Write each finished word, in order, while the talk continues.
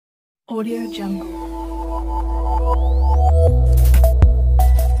Audio Jungle.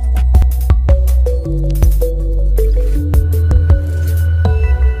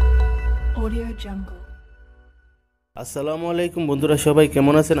 Audio Jungle. আসসালামু আলাইকুম বন্ধুরা, সবাই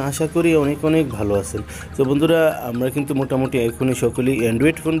কেমন আছেন? আশা করি অনেক অনেক ভালো আছেন। তো বন্ধুরা, আমরা কিন্তু মোটামুটি এখনই সকলেই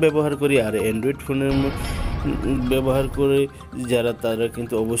অ্যান্ড্রয়েড ফোন ব্যবহার করি, আর অ্যান্ড্রয়েড ফোনের ব্যবহার করে যারা তারা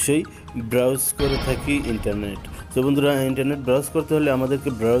কিন্তু অবশ্যই ব্রাউজ করে থাকি ইন্টারনেট। তো বন্ধুরা, ইন্টারনেট ব্রাউজ করতে হলে আমাদেরকে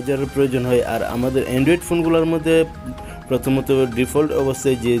ব্রাউজারের প্রয়োজন হয়, আর আমাদের অ্যান্ড্রয়েড ফোনগুলোর মধ্যে প্রথমত ডিফল্ট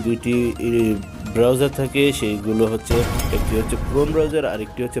অবস্থায় যে দুইটি ব্রাউজার থাকে সেইগুলো হচ্ছে, একটি হচ্ছে ক্রোম ব্রাউজার আর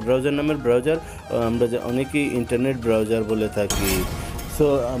একটি হচ্ছে ব্রাউজার নামের ব্রাউজার। আমরা অনেকেই ইন্টারনেট ব্রাউজার বলে থাকি। সো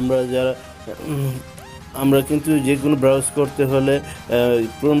আমরা কিন্তু যে কোনো ব্রাউজ করতে হলে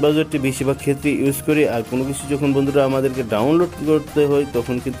ক্রোম ব্রাউজারটি বেশিরভাগ ক্ষেত্রে ইউজ করি, আর কোনো কিছু যখন বন্ধুরা আমাদেরকে ডাউনলোড করতে হয়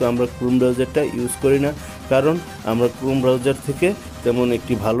তখন কিন্তু আমরা ক্রোম ব্রাউজারটা ইউজ করি না, কারণ আমরা ক্রোম ব্রাউজার থেকে তেমন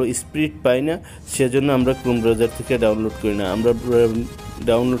একটি ভালো স্পিড পাই না। সেজন্য আমরা ক্রোম ব্রাউজার থেকে ডাউনলোড করি না, আমরা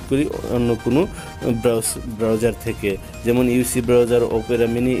ডাউনলোড করি অন্য কোনো ব্রাউজার থেকে, যেমন ইউসি ব্রাউজার, ওপেরা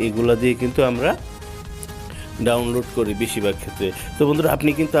মিনি, এগুলা দিয়ে কিন্তু আমরা ডাউনলোড করি বেশিরভাগ ক্ষেত্রে। তো বন্ধুরা, আপনি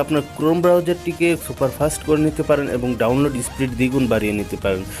কিন্তু আপনার ক্রোম ব্রাউজারটিকে সুপারফাস্ট করে নিতে পারেন এবং ডাউনলোড স্পিড দ্বিগুণ বাড়িয়ে নিতে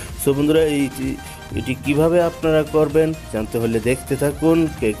পারেন। সো বন্ধুরা, এটি কিভাবে আপনারা করবেন জানতে হলে দেখতে থাকুন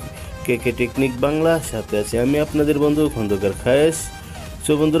কে টেকনিক বাংলা। সাথে আছে আমি আপনাদের বন্ধু খন্দকার খায়েস।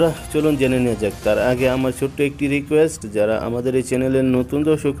 সো বন্ধুরা, চলুন জেনে নেওয়া যাক। তার আগে আমার ছোট্ট একটি রিকোয়েস্ট, যারা আমাদের এই চ্যানেলের নতুন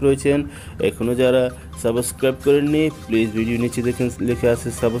দর্শক রয়েছেন, এখনও যারা সাবস্ক্রাইব করেননি, প্লিজ ভিডিও নিচে দেখেন লেখা আছে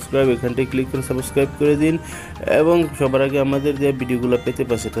সাবস্ক্রাইব, এখানটায় ক্লিক করে সাবস্ক্রাইব করে দিন, এবং সবার আগে আমাদের যে ভিডিওগুলো পেতে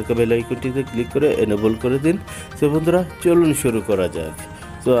পাশে থাকা বেল আইকনটিতে ক্লিক করে এনেবল করে দিন। সো বন্ধুরা, চলুন শুরু করা যাক।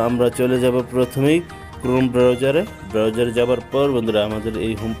 তো আমরা চলে যাব প্রথমেই ক্রোম ব্রাউজারে যাবার পর বন্ধুরা, আমাদের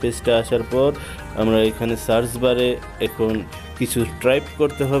এই হোম পেজটা আসার পর আমরা এখানে সার্চ বারে এখন কিছু টাইপ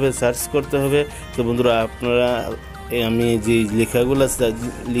করতে হবে, সার্চ করতে হবে। তো বন্ধুরা, আপনারা আমি যে লেখাগুলো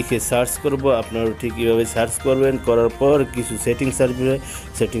লিখে সার্চ করব, আপনারা ঠিক কীভাবে সার্চ করবেন, করার পর কিছু সেটিংস আসবে,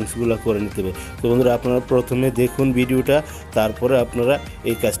 সেটিংসগুলো করে নিতে হবে। তো বন্ধুরা, আপনারা প্রথমে দেখুন ভিডিওটা, তারপরে আপনারা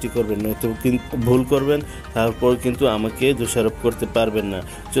এই কাজটি করবেন, নয়তো কিন্তু ভুল করবেন, তারপর কিন্তু আমাকে দোষারোপ করতে পারবেন না।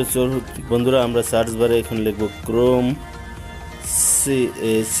 চল বন্ধুরা, আমরা সার্চ বারে এখন লিখব ক্রোম,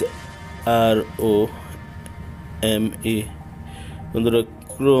 CHROME। বন্ধুরা,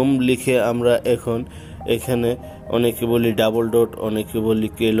 ক্রোম লিখে আমরা এখন এখানে অনেকে বলি ডাবল ডট, অনেকে বলি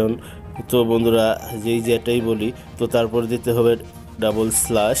কেলন। তো বন্ধুরা, যেটাই বলি, তো তারপর দিতে হবে ডাবল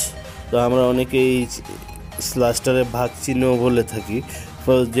স্ল্যাশ। তো আমরা অনেকে এই স্ল্যাশটারে ভাগ চিহ্ন বলে থাকি,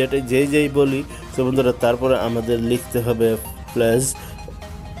 তো যেই বলি। তো বন্ধুরা, তারপরে আমাদের লিখতে হবে প্লাস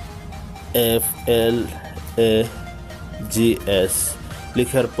FLAGS।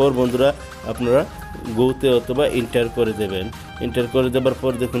 লেখার পর বন্ধুরা, আপনারা গোতে অথবা এন্টার করে দেবেন। এন্টার করে দেওয়ার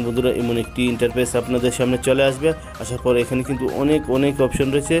পর দেখুন বন্ধুরা, এমন একটি ইন্টারফেস আপনাদের সামনে চলে আসবে। আসার পর এখানে কিন্তু অনেক অপশন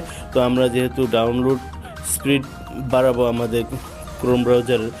রয়েছে। তো আমরা যেহেতু ডাউনলোড স্পিড বাড়াবো আমাদের ক্রোম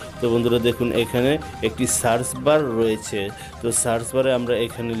ব্রাউজার, তো বন্ধুরা দেখুন এখানে একটি সার্চ বার রয়েছে। তো সার্চ বারে আমরা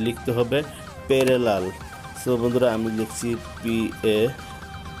এখানে লিখতে হবে প্যারালাল। সো বন্ধুরা, আমি লিখছি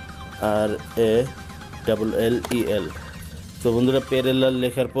PARALLEL। তো বন্ধুরা, প্যারালাল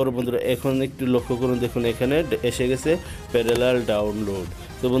লেখার পর বন্ধুরা এখন একটু লক্ষ্য করুন, দেখুন এখানে এসে গেছে প্যারালাল ডাউনলোড।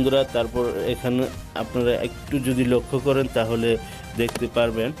 তো বন্ধুরা, তারপর এখানে আপনারা একটু যদি লক্ষ্য করেন তাহলে দেখতে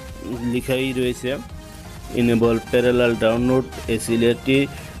পারবেন লেখাই রয়েছে enable parallel download এসিলিটি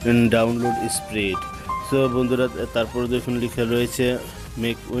download speed. So বন্ধুরা, তারপর দেখুন লেখা রয়েছে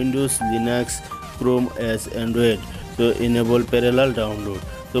make Windows Linux Chrome as Android, তো ইনেবল প্যারালাল ডাউনলোড।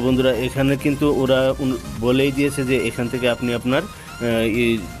 তো বন্ধুরা, এখানে কিন্তু ওরা বলেই দিয়েছে যে এখান থেকে আপনি আপনার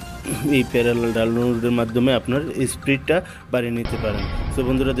এই প্যারালাল ডাউনলোডের মাধ্যমে আপনার স্পিডটা বাড়িয়ে নিতে পারেন। তো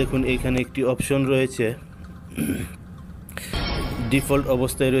বন্ধুরা, দেখুন এখানে একটি অপশন রয়েছে, ডিফল্ট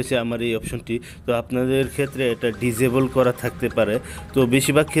অবস্থায় রয়েছে আমার এই অপশনটি। তো আপনাদের ক্ষেত্রে এটা ডিসেবল করা থাকতে পারে। তো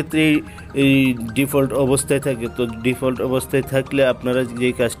বেশিরভাগ ক্ষেত্রেই এই ডিফল্ট অবস্থায় থাকে। তো ডিফল্ট অবস্থায় থাকলে আপনারা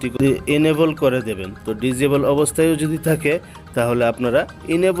যেই কাজটি এনেবল করে দেবেন। তো ডিসেবল অবস্থায়ও যদি থাকে তাহলে আপনারা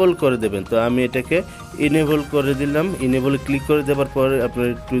ইনেবল করে দেবেন। তো আমি এটাকে ইনেবল করে দিলাম। ইনেবল ক্লিক করে দেওয়ার পরে আপনারা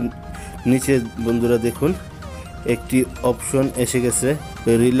একটু নিচে বন্ধুরা দেখুন একটি অপশন এসে গেছে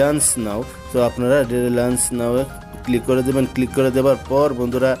রিলায়েন্স নাও। তো আপনারা রিলায়েন্স নাও ক্লিক করে দেবেন। ক্লিক করে দেওয়ার পর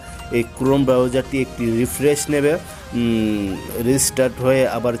বন্ধুরা, এই ক্রোম ব্রাউজারটি একটি রিফ্রেশ নেবে, রিস্টার্ট হয়ে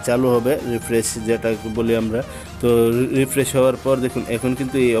আবার চালু হবে, রিফ্রেশ যেটা বলি আমরা। তো রিফ্রেশ হওয়ার পর দেখুন এখন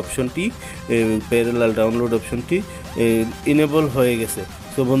কিন্তু এই অপশনটি প্যারালাল ডাউনলোড অপশনটি ইনেবল হয়ে গেছে।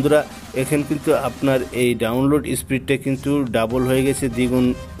 তো বন্ধুরা, এখন কিন্তু আপনার এই ডাউনলোড স্পিডটা কিন্তু ডাবল হয়ে গেছে, দ্বিগুণ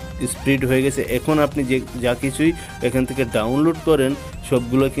স্পিড হয়ে গেছে। এখন আপনি যে যা কিছুই এখান থেকে ডাউনলোড করেন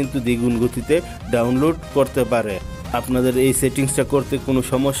সবগুলো কিন্তু দ্বিগুণ গতিতে ডাউনলোড করতে পারে। আপনাদের এই সেটিংসটা করতে কোনো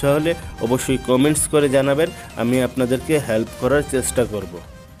সমস্যা হলে অবশ্যই কমেন্টস করে জানাবেন, আমি আপনাদেরকে হেল্প করার চেষ্টা করব।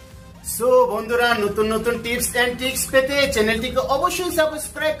 সো বন্ধুরা, নতুন নতুন টিপস এন্ড ট্রিক্স পেতে চ্যানেলটিকে অবশ্যই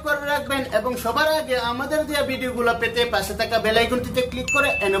সাবস্ক্রাইব করে রাখবেন এবং সবার আগে আমাদের দেওয়া ভিডিওগুলো পেতে পাশে থাকা বেল আইকনটিতে ক্লিক করে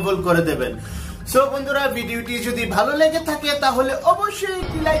এনেবল করে দেবেন। সো বন্ধুরা, ভিডিওটি যদি ভালো লেগে থাকে তাহলে অবশ্যই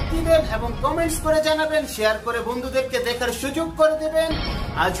একটি লাইক দিবেন এবং কমেন্টস করে জানাবেন, শেয়ার করে বন্ধুদেরকে দেখার সুযোগ করে দেবেন।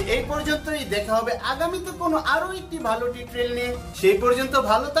 আজ এই পর্যন্তই, দেখা হবে আগামীতে কোনো আরো একটি ভালো টিউটোরিয়াল নিয়ে। সেই পর্যন্ত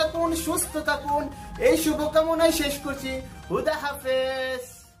ভালো থাকুন, সুস্থ থাকুন, এই শুভকামনায় শেষ করছি। খুদা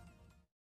হাফেজ।